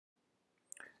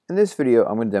In this video,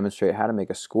 I'm going to demonstrate how to make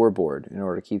a scoreboard in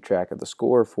order to keep track of the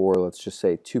score for, let's just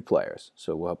say, 2 players.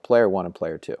 So we'll have player 1 and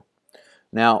player 2.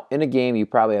 Now, in a game, you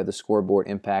probably have the scoreboard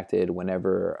impacted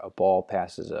whenever a ball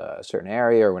passes a certain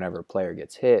area or whenever a player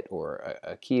gets hit or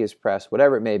a key is pressed,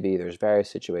 whatever it may be. There's various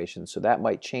situations, so that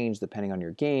might change depending on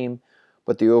your game,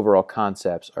 but the overall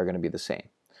concepts are going to be the same.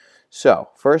 So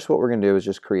first what we're going to do is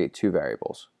just create 2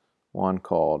 variables, one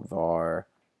called var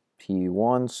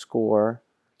p1 score,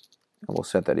 and we'll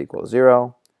set that equal to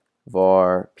 0,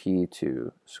 var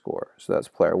p2 score. So that's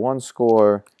player 1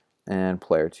 score and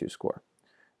player 2 score.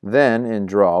 Then in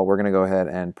draw, we're going to go ahead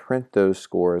and print those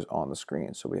scores on the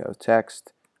screen. So we have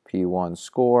text p1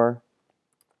 score.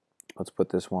 Let's put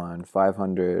this one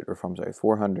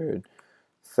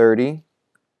 430,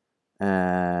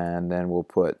 and then we'll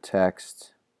put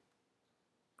text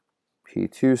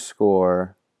p2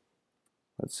 score,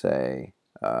 let's say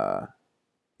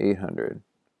 830.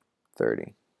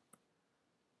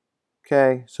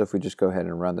 Okay, so if we just go ahead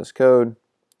and run this code,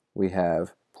 we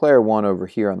have player 1 over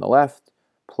here on the left,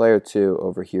 player 2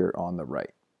 over here on the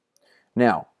right.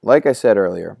 Now, like I said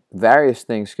earlier, various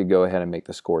things could go ahead and make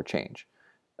the score change.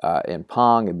 In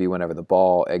Pong, it'd be whenever the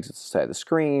ball exits the side of the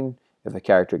screen, if a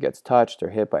character gets touched or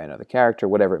hit by another character,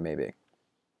 whatever it may be.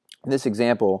 In this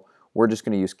example, we're just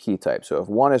going to use key type. So if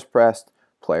 1 is pressed,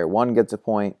 player 1 gets a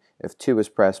point. If 2 is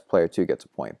pressed, player 2 gets a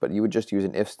point. But you would just use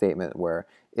an if statement where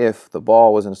if the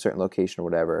ball was in a certain location or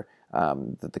whatever,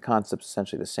 that the concept's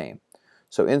essentially the same.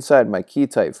 So inside my key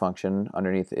type function,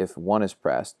 underneath if 1 is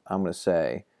pressed, I'm going to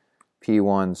say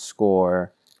p1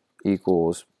 score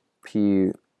equals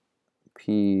p1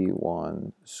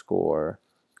 score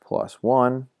plus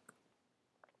 1,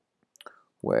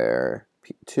 where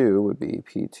p2 would be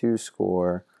p2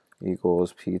 score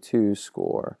equals p2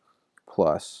 score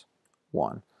plus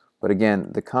 1. But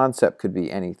again, the concept could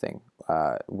be anything,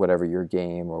 whatever your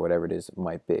game or whatever it is it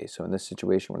might be. So in this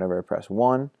situation, whenever I press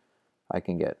 1, I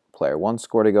can get player 1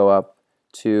 score to go up,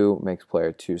 2 makes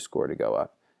player 2 score to go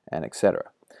up, and etc.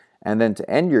 And then to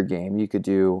end your game, you could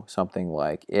do something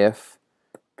like if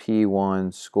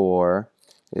p1 score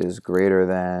is greater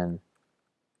than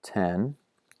 10,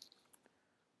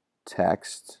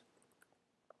 text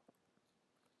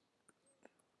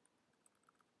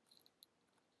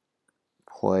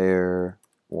player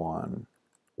 1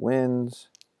 wins,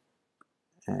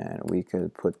 and we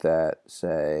could put that,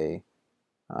 say,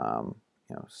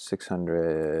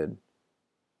 600,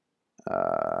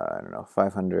 I don't know,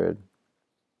 500,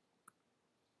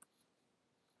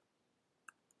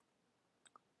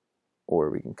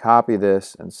 or we can copy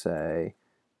this and say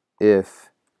if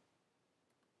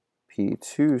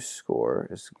p2 score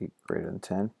is greater than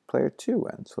 10, player 2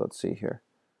 wins. So let's see here.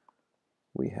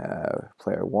 We have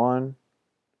player 1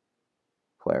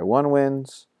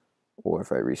 wins, or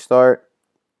if I restart,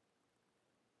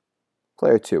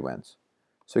 player 2 wins.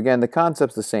 So again, the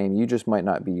concept's the same. You just might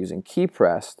not be using key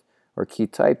pressed or key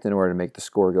typed in order to make the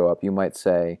score go up. You might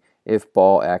say if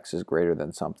ball X is greater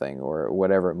than something, or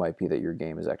whatever it might be that your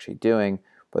game is actually doing,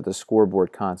 but the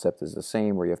scoreboard concept is the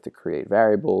same, where you have to create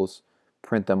variables,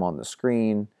 print them on the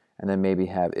screen, and then maybe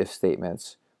have if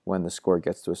statements when the score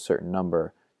gets to a certain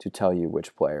number to tell you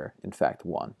which player in fact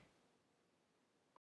won.